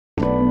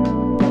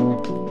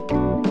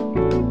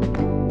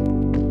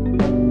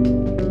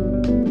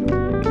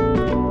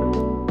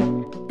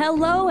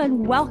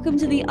and welcome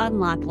to the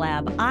Unlock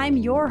Lab. I'm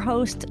your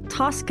host,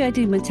 Tosca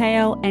Di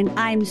Matteo, and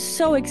I'm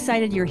so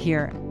excited you're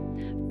here.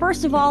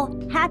 First of all,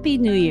 Happy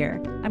New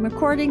Year. I'm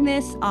recording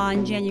this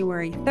on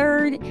January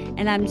 3rd,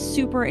 and I'm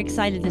super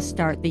excited to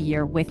start the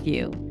year with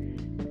you.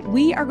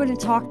 We are going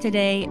to talk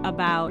today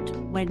about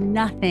when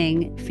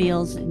nothing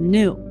feels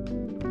new.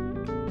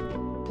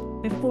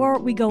 Before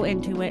we go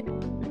into it,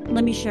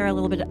 let me share a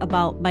little bit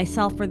about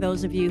myself for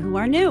those of you who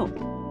are new.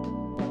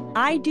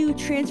 I do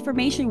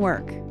transformation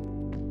work.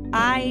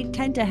 I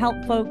tend to help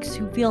folks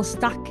who feel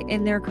stuck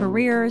in their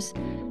careers,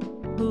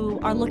 who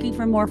are looking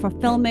for more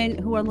fulfillment,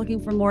 who are looking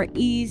for more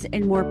ease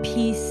and more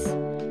peace,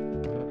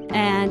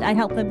 and I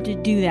help them to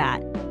do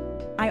that.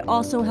 I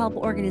also help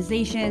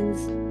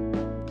organizations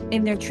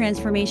in their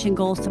transformation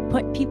goals to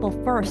put people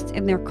first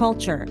in their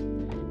culture.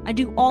 I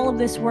do all of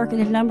this work in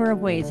a number of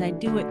ways. I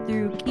do it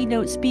through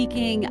keynote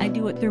speaking. I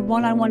do it through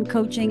one-on-one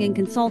coaching and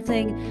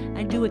consulting.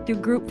 I do it through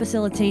group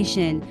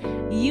facilitation.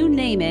 You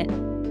name it.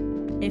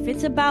 If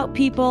it's about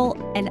people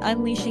and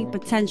unleashing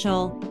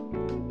potential,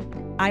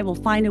 I will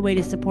find a way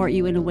to support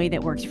you in a way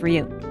that works for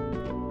you.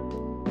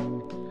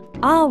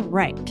 All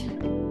right.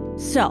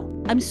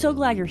 So I'm so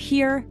glad you're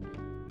here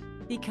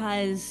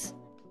because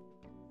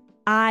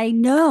I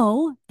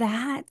know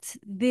that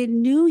the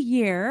new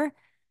year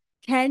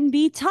can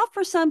be tough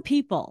for some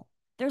people.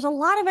 There's a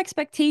lot of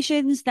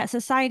expectations that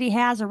society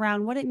has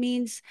around what it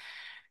means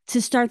to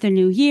start the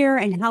new year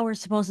and how we're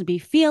supposed to be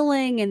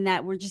feeling, and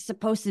that we're just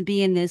supposed to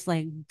be in this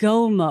like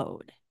go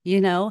mode,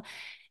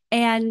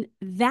 and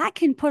that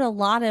can put a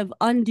lot of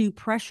undue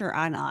pressure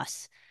on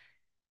us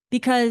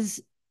because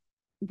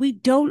we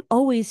don't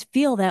always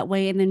feel that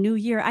way in the new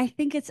year. I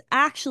think it's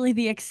actually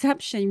the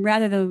exception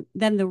rather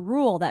than the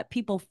rule that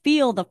people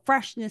feel the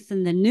freshness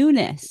and the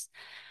newness.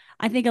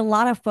 I think a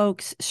lot of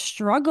folks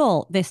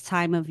struggle this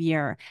time of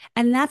year,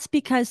 and that's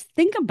because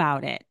think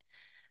about it.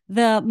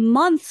 The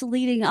months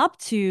leading up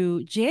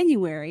to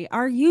January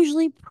are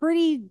usually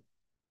pretty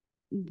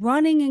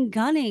running and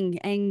gunning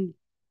and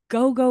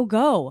go, go,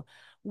 go.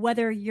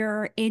 Whether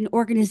you're in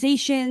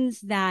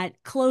organizations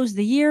that close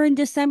the year in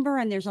December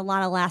and there's a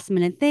lot of last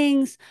minute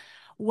things,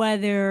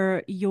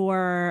 whether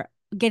you're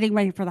getting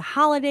ready for the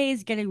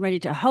holidays, getting ready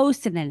to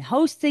host and then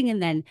hosting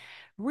and then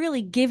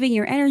really giving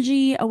your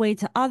energy away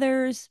to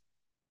others.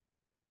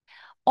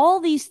 All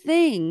these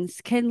things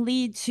can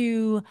lead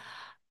to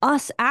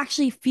us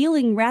actually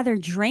feeling rather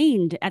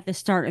drained at the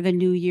start of the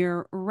new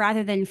year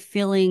rather than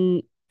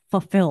feeling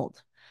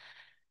fulfilled.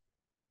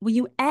 When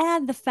you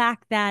add the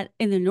fact that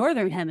in the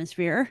Northern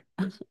Hemisphere,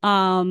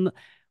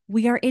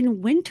 we are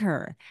in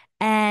winter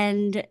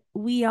and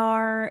we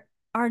are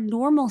our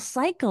normal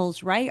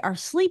cycles, right? Are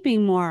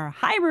sleeping more,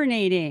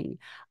 hibernating,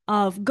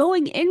 of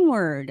going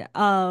inward,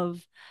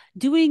 of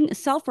doing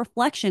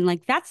self-reflection.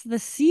 Like that's the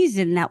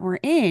season that we're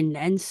in.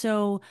 And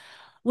so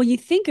when you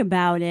think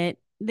about it,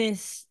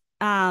 this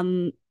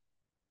kind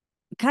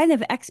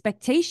of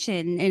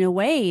expectation in a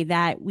way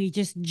that we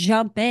just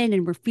jump in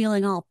and we're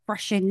feeling all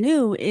fresh and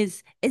new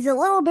is a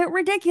little bit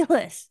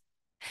ridiculous.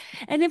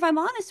 And if I'm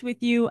honest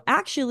with you,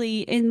 actually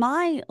in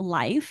my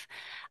life,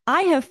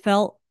 I have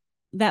felt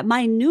that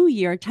my new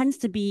year tends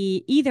to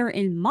be either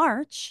in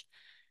March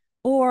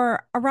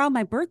or around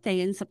my birthday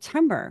in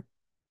September.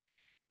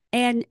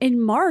 And in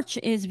March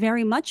is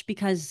very much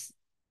because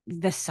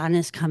the sun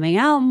is coming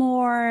out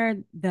more,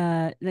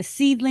 the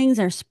seedlings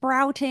are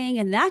sprouting,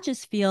 and that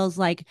just feels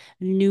like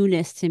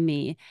newness to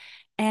me.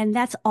 And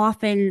that's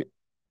often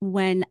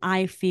when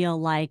I feel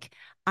like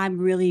I'm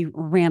really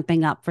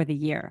ramping up for the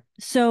year.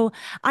 So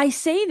I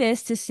say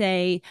this to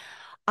say,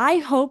 I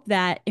hope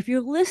that if you're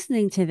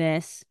listening to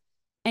this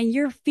and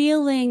you're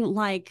feeling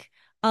like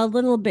a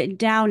little bit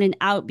down and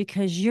out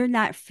because you're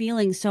not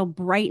feeling so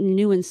bright and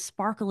new and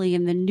sparkly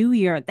in the new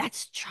year,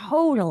 that's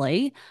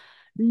totally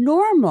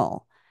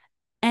normal.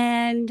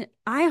 And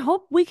I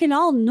hope we can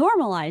all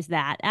normalize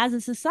that as a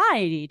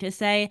society to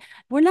say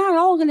we're not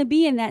all going to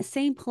be in that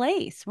same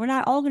place. We're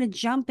not all going to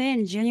jump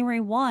in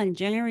January 1,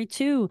 January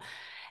 2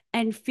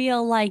 and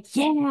feel like,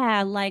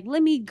 yeah, like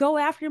let me go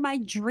after my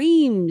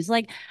dreams.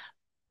 Like,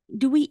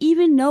 do we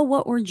even know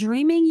what we're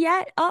dreaming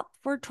yet up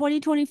for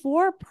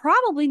 2024?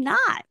 Probably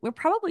not. We're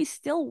probably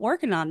still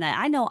working on that.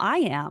 I know I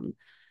am.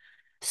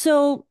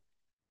 So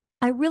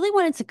I really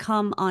wanted to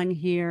come on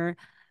here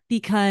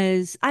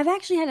because I've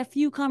actually had a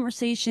few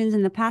conversations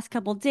in the past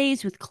couple of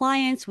days with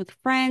clients, with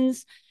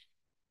friends,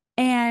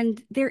 and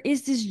there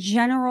is this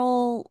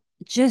general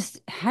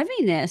just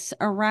heaviness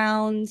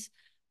around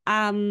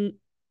um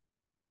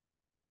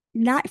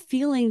not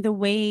feeling the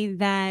way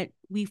that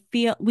we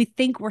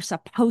think we're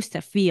supposed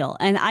to feel.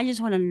 And I just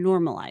want to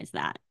normalize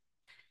that.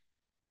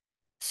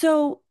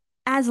 So,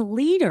 as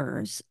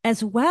leaders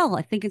as well,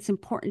 I think it's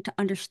important to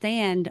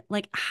understand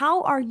like,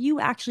 how are you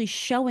actually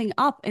showing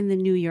up in the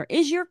new year?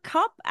 Is your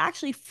cup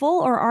actually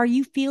full or are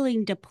you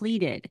feeling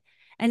depleted?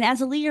 And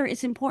as a leader,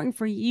 it's important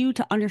for you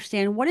to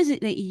understand what is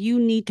it that you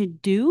need to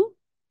do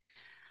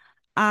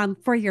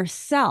for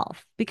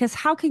yourself, because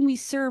how can we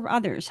serve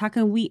others? How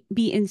can we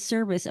be in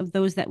service of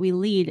those that we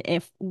lead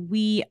if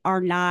we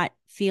are not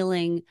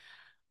feeling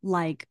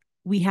like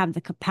we have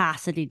the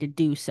capacity to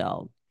do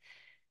so.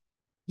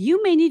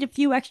 You may need a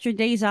few extra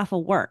days off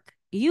of work.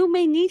 You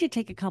may need to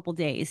take a couple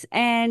days.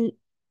 And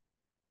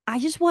I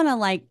just want to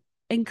like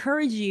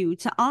encourage you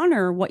to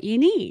honor what you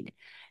need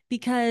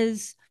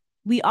because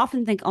we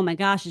often think, oh my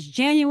gosh, it's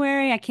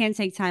January. I can't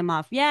take time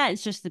off yet.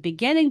 It's just the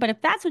beginning. But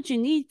if that's what you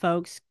need,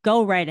 folks,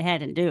 go right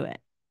ahead and do it.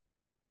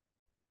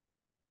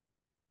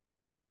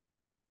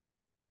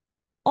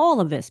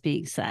 All of this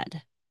being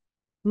said,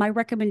 my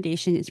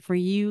recommendation is for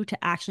you to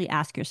actually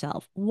ask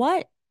yourself,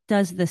 what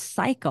does the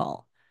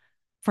cycle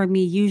for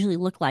me usually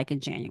look like in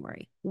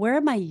January? Where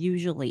am I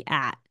usually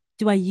at?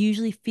 Do I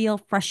usually feel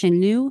fresh and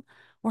new?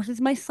 Or does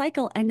my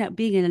cycle end up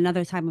being in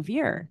another time of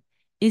year?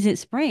 Is it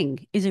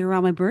spring? Is it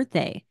around my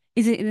birthday?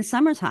 Is it in the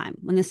summertime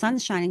when the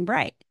sun's shining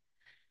bright?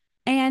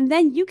 And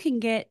then you can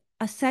get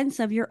a sense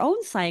of your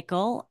own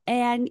cycle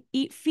and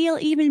feel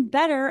even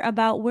better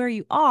about where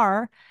you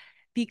are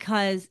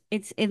because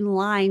it's in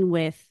line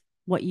with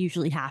what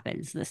usually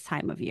happens this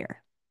time of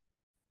year.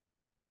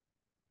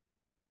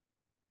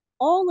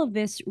 All of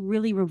this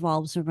really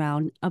revolves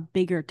around a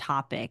bigger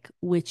topic,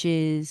 which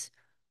is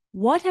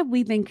what have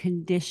we been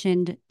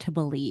conditioned to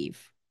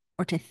believe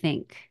or to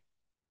think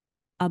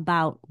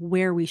about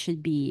where we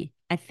should be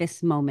at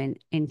this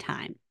moment in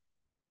time?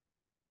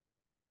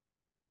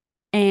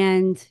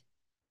 And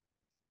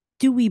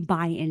do we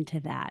buy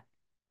into that?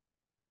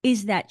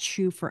 Is that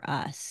true for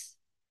us?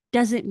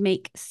 Does it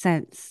make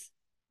sense?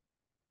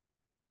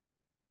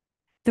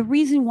 The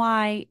reason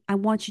why I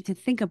want you to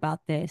think about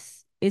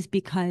this is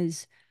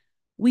because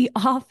we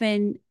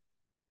often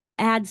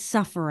add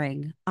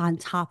suffering on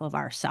top of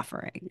our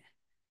suffering.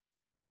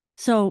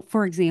 So,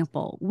 for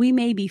example, we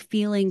may be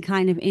feeling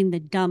kind of in the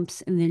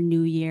dumps in the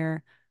new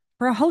year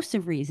for a host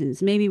of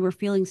reasons. Maybe we're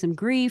feeling some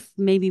grief,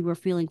 maybe we're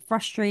feeling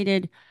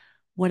frustrated,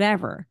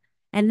 whatever.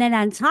 And then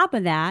on top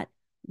of that,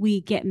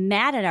 we get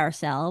mad at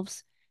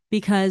ourselves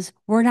because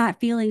we're not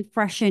feeling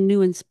fresh and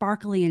new and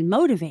sparkly and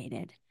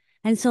motivated.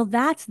 And so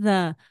that's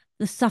the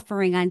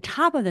suffering on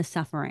top of the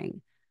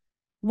suffering.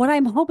 What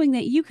I'm hoping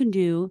that you can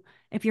do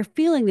if you're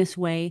feeling this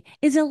way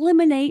is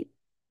eliminate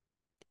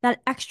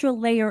that extra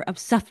layer of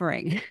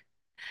suffering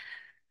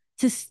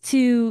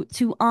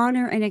to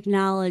honor and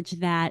acknowledge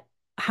that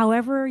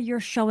however you're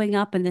showing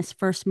up in this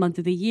first month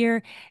of the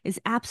year is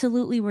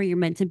absolutely where you're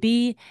meant to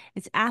be.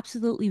 It's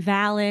absolutely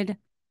valid.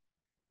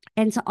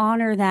 And to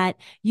honor that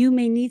you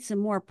may need some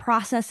more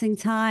processing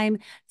time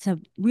to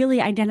really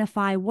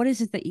identify what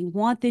is it that you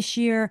want this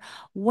year?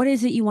 What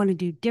is it you want to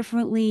do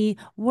differently?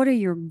 What are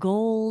your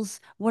goals?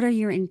 What are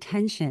your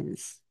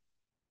intentions?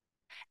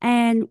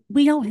 And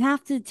we don't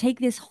have to take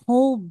this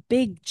whole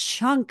big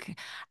chunk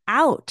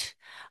out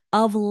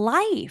of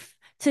life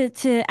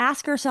to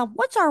ask ourselves,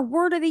 what's our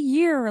word of the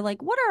year?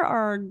 Like, what are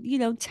our,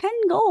 10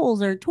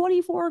 goals or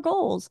 24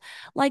 goals?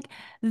 Like,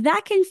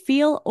 that can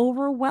feel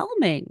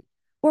overwhelming.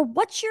 Or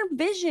what's your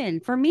vision?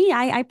 For me,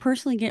 I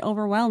personally get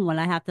overwhelmed when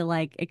I have to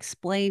like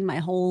explain my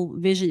whole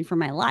vision for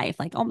my life.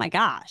 Like, oh my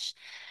gosh.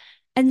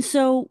 And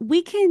so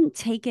we can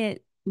take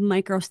it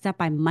micro step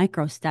by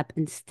micro step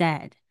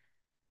instead.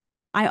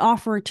 I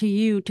offer to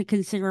you to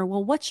consider,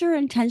 well, what's your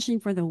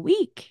intention for the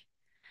week?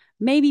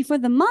 Maybe for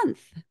the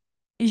month.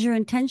 Is your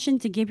intention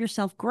to give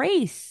yourself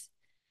grace?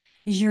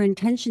 Is your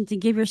intention to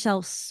give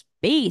yourself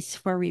space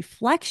for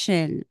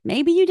reflection?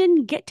 Maybe you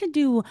didn't get to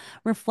do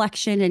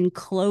reflection and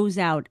close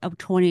out of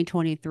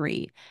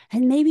 2023.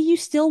 And maybe you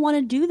still want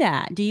to do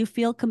that. Do you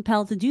feel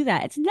compelled to do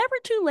that? It's never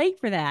too late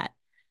for that,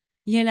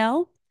 you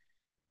know?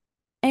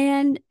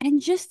 And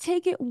just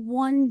take it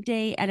one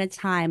day at a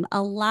time.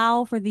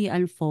 Allow for the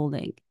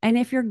unfolding. And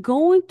if you're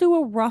going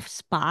through a rough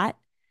spot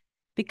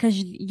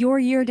because your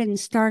year didn't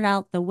start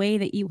out the way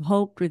that you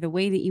hoped or the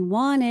way that you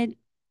wanted,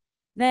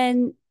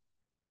 then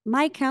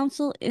my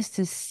counsel is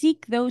to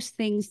seek those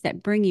things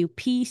that bring you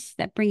peace,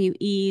 that bring you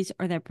ease,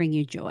 or that bring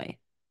you joy.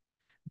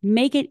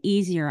 Make it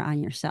easier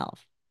on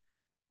yourself.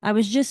 I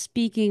was just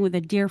speaking with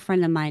a dear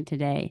friend of mine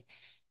today,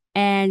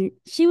 and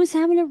she was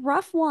having a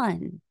rough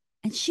one.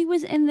 And she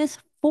was in this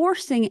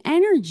forcing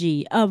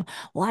energy of,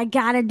 well, I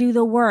gotta do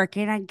the work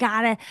and I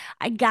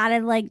gotta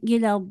like,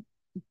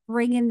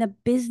 bring in the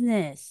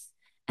business.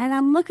 And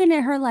I'm looking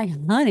at her like,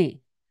 honey,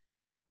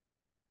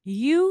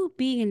 you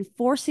being in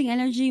forcing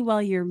energy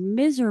while you're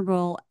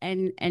miserable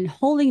and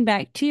holding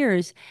back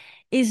tears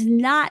is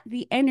not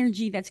the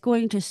energy that's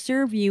going to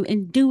serve you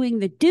in doing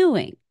the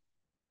doing.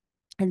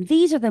 And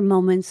these are the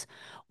moments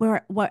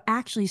where what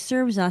actually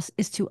serves us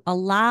is to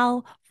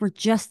allow for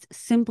just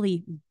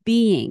simply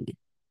being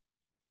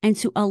and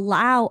to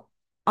allow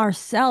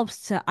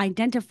ourselves to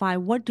identify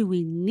what do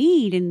we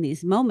need in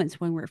these moments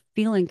when we're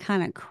feeling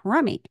kind of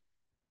crummy.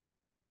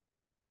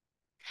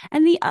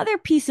 And the other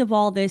piece of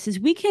all this is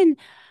we can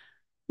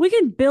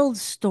build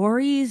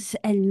stories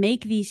and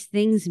make these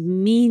things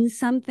mean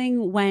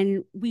something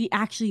when we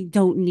actually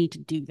don't need to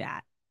do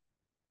that.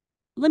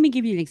 Let me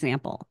give you an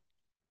example.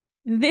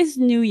 This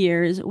New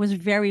Year's was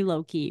very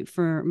low key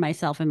for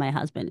myself and my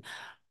husband.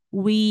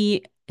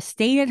 We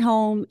stayed at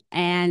home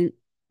and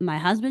My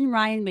husband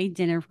Ryan made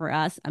dinner for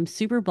us. I'm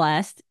super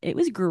blessed. It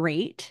was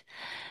great.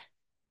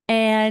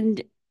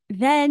 And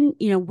then,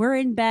 we're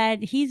in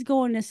bed, he's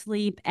going to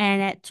sleep,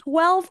 and at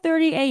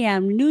 12:30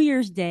 a.m. New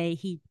Year's Day,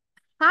 he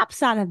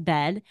pops out of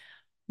bed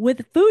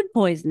with food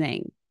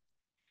poisoning.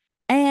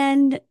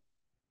 And it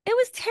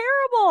was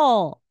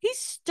terrible. He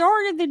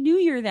started the new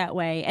year that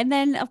way. And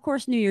then, of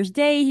course, New Year's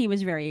Day, he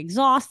was very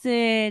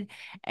exhausted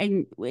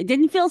and it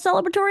didn't feel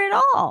celebratory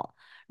at all.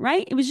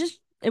 Right. It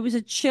was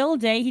a chill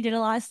day. He did a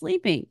lot of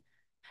sleeping.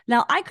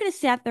 Now, I could have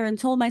sat there and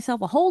told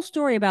myself a whole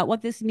story about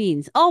what this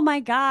means. Oh my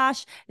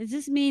gosh, does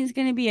this mean it's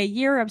going to be a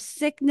year of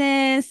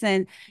sickness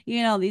and,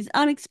 these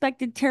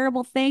unexpected,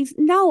 terrible things?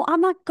 No,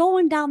 I'm not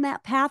going down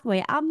that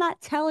pathway. I'm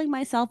not telling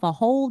myself a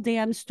whole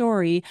damn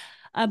story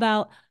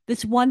about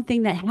this one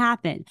thing that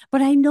happened.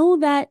 But I know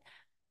that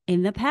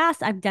in the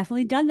past, I've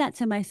definitely done that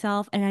to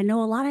myself. And I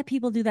know a lot of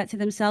people do that to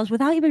themselves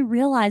without even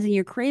realizing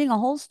you're creating a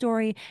whole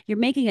story. You're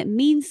making it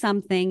mean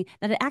something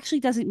that it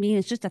actually doesn't mean.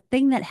 It's just a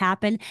thing that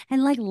happened.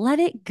 And like, let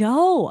it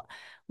go.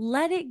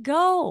 Let it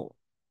go.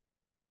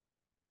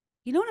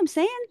 You know what I'm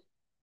saying?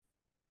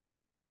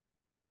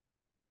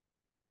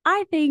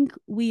 I think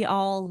we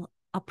all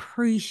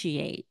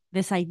appreciate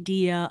this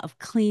idea of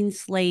clean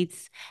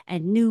slates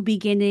and new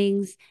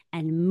beginnings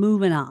and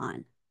moving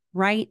on,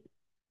 right?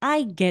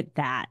 I get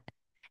that.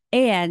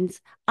 And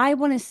I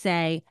want to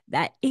say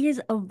that it is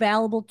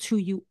available to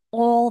you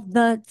all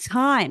the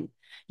time.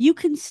 You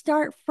can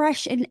start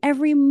fresh in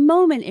every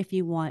moment if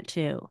you want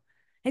to.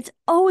 It's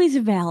always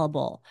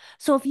available.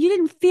 So if you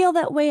didn't feel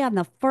that way on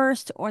the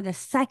first or the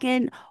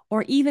second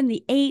or even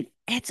the eighth,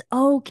 it's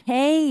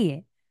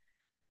okay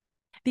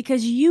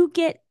because you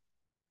get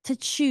to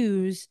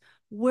choose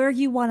where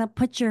you want to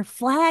put your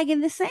flag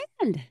in the sand.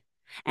 And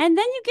then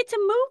you get to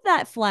move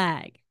that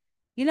flag.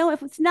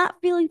 If it's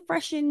not feeling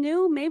fresh and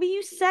new, maybe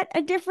you set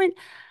a different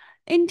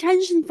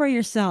intention for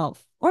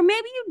yourself. Or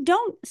maybe you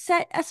don't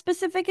set a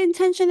specific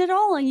intention at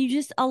all and you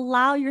just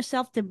allow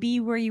yourself to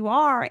be where you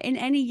are in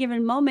any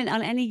given moment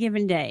on any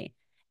given day.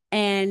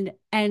 And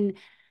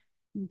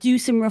do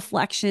some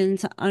reflection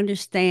to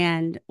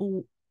understand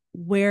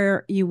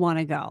where you want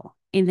to go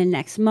in the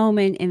next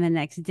moment, in the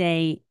next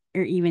day,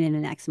 or even in the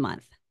next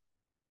month.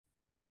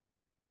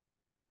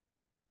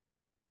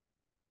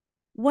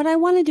 What I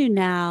want to do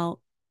now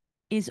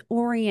is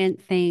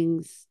orient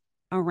things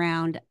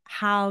around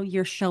how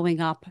you're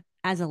showing up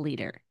as a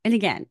leader. And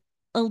again,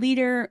 a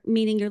leader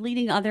meaning you're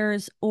leading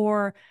others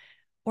or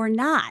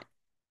not.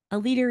 A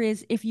leader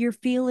is if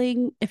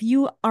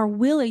you are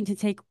willing to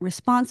take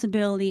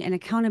responsibility and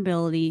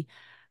accountability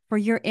for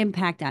your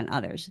impact on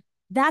others.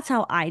 That's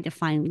how I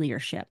define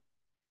leadership.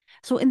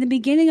 So in the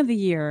beginning of the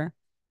year,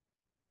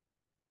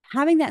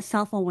 having that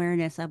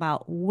self-awareness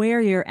about where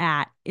you're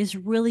at is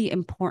really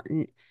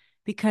important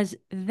because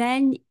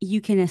then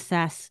you can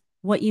assess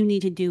what you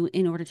need to do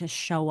in order to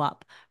show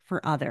up for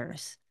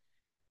others.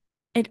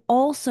 It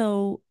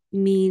also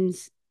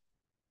means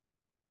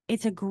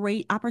it's a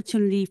great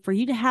opportunity for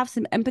you to have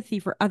some empathy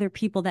for other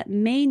people that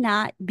may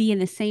not be in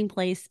the same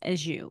place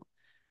as you.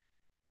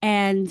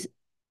 And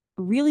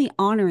really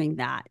honoring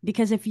that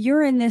because if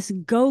you're in this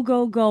go,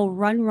 go, go,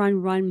 run,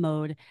 run, run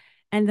mode,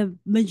 and the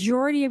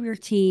majority of your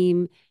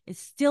team is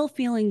still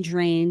feeling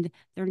drained,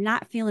 they're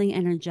not feeling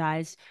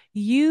energized,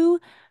 you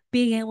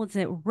being able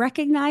to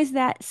recognize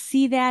that,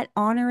 see that,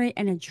 honor it,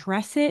 and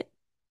address it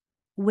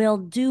will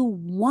do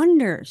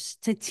wonders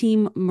to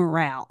team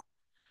morale.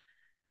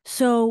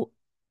 So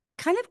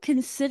kind of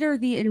consider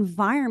the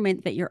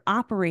environment that you're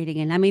operating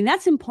in. I mean,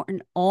 that's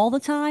important all the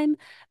time,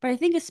 but I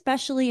think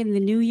especially in the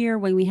new year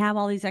when we have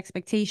all these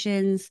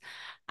expectations,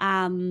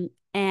 and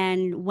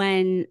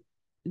when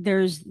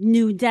there's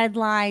new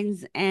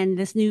deadlines and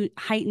this new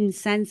heightened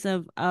sense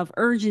of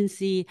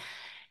urgency,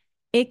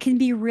 it can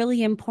be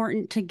really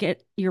important to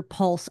get your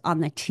pulse on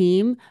the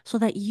team so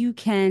that you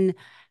can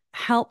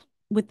help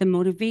with the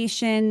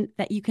motivation,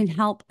 that you can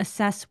help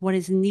assess what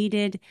is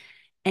needed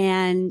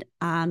and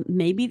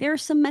maybe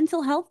there's some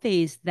mental health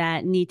days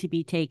that need to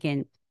be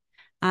taken.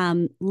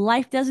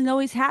 Life doesn't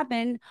always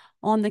happen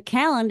on the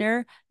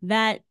calendar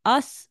that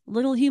us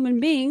little human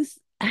beings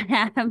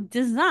have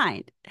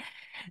designed.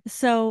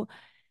 So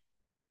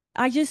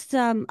I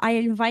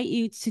invite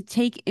you to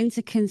take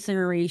into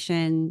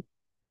consideration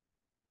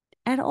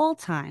at all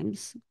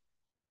times,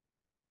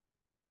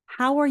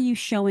 how are you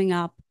showing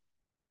up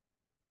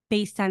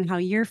based on how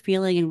you're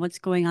feeling and what's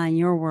going on in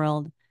your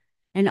world?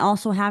 And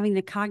also having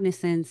the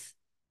cognizance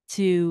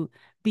to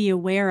be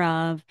aware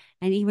of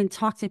and even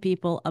talk to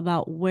people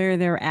about where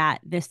they're at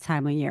this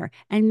time of year.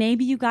 And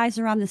maybe you guys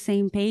are on the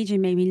same page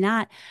and maybe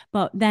not,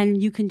 but then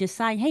you can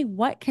decide, hey,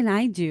 what can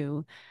I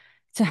do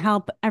to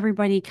help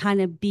everybody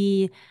kind of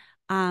be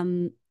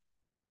um,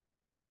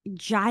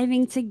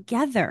 jiving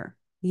together,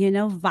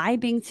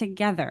 vibing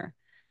together.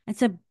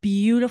 It's a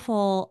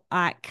beautiful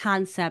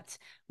concept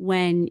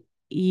when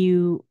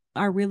you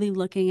are really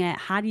looking at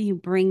how do you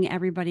bring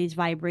everybody's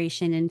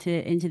vibration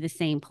into the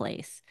same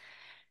place.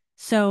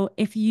 So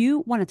if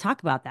you want to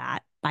talk about that,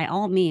 by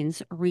all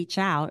means, reach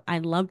out.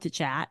 I'd love to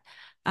chat.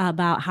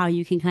 about how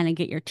you can kind of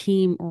get your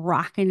team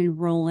rocking and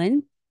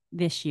rolling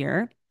this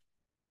year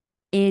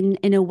in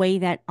a way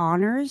that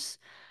honors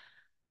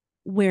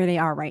where they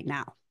are right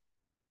now.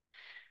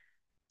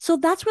 So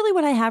that's really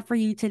what I have for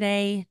you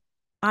today.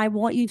 I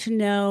want you to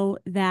know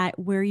that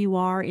where you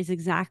are is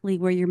exactly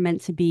where you're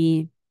meant to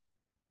be,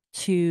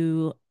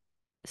 to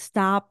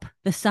stop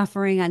the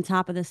suffering on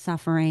top of the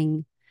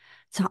suffering,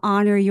 to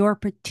honor your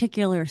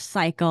particular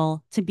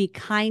cycle, to be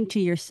kind to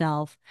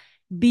yourself,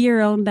 be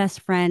your own best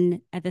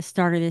friend at the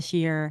start of this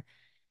year,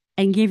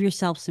 and give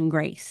yourself some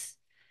grace.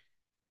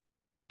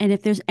 And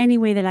if there's any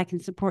way that I can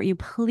support you,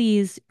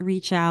 please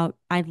reach out.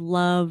 I'd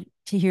love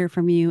to hear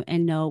from you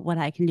and know what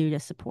I can do to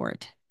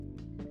support.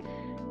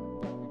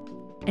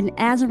 And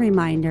as a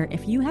reminder,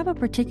 if you have a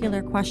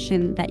particular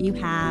question that you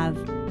have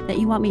that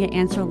you want me to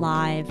answer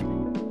live,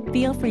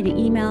 feel free to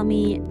email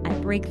me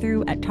at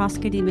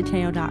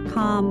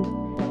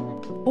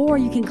breakthrough@toscadimateo.com, or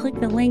you can click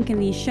the link in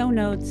these show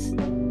notes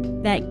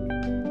that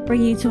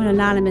bring you to an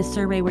anonymous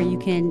survey where you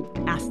can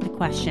ask the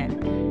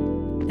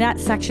question. That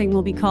section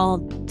will be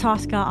called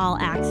Tosca All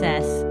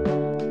Access,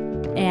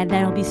 and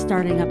that'll be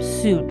starting up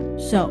soon.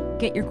 So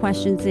get your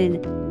questions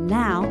in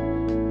now,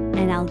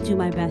 and I'll do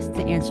my best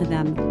to answer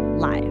them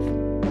live.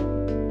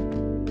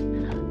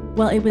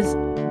 Well, it was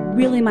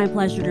really my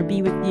pleasure to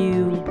be with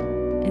you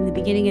in the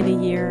beginning of the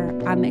year.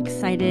 I'm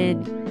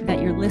excited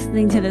that you're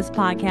listening to this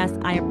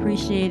podcast. I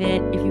appreciate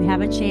it. If you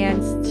have a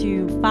chance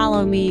to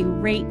follow me,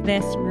 rate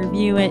this,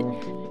 review it,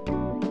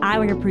 I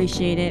would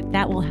appreciate it.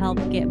 That will help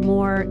get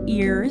more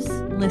ears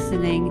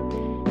listening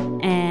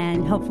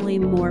and hopefully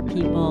more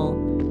people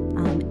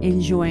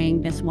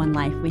enjoying this one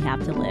life we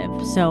have to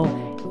live. So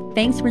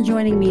thanks for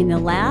joining me in the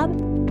lab,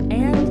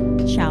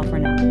 and ciao for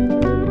now.